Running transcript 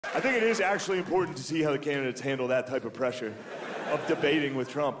I think it is actually important to see how the candidates handle that type of pressure of debating with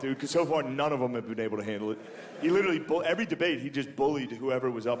Trump, dude, because so far none of them have been able to handle it. He literally, every debate, he just bullied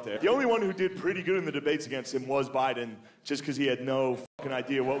whoever was up there. The only one who did pretty good in the debates against him was Biden, just because he had no fucking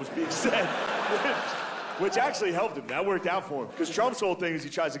idea what was being said, which actually helped him. That worked out for him. Because Trump's whole thing is he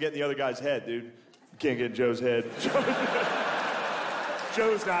tries to get in the other guy's head, dude. You can't get in Joe's head.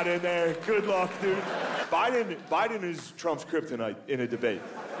 Joe's not in there. Good luck, dude. Biden is Trump's kryptonite in a debate.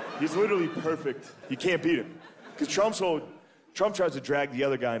 He's literally perfect. You can't beat him. Because Trump tries to drag the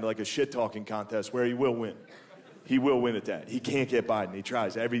other guy into like a shit-talking contest where he will win. He will win at that. He can't get Biden. He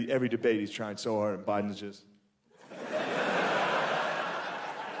tries. Every debate he's trying so hard, and Biden's just...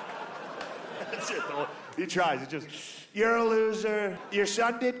 That's it, though. He tries. It's just, you're a loser. Your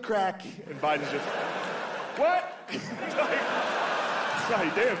son did crack. And Biden's just, what?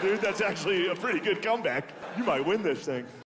 Like, damn, dude, that's actually a pretty good comeback. You might win this thing.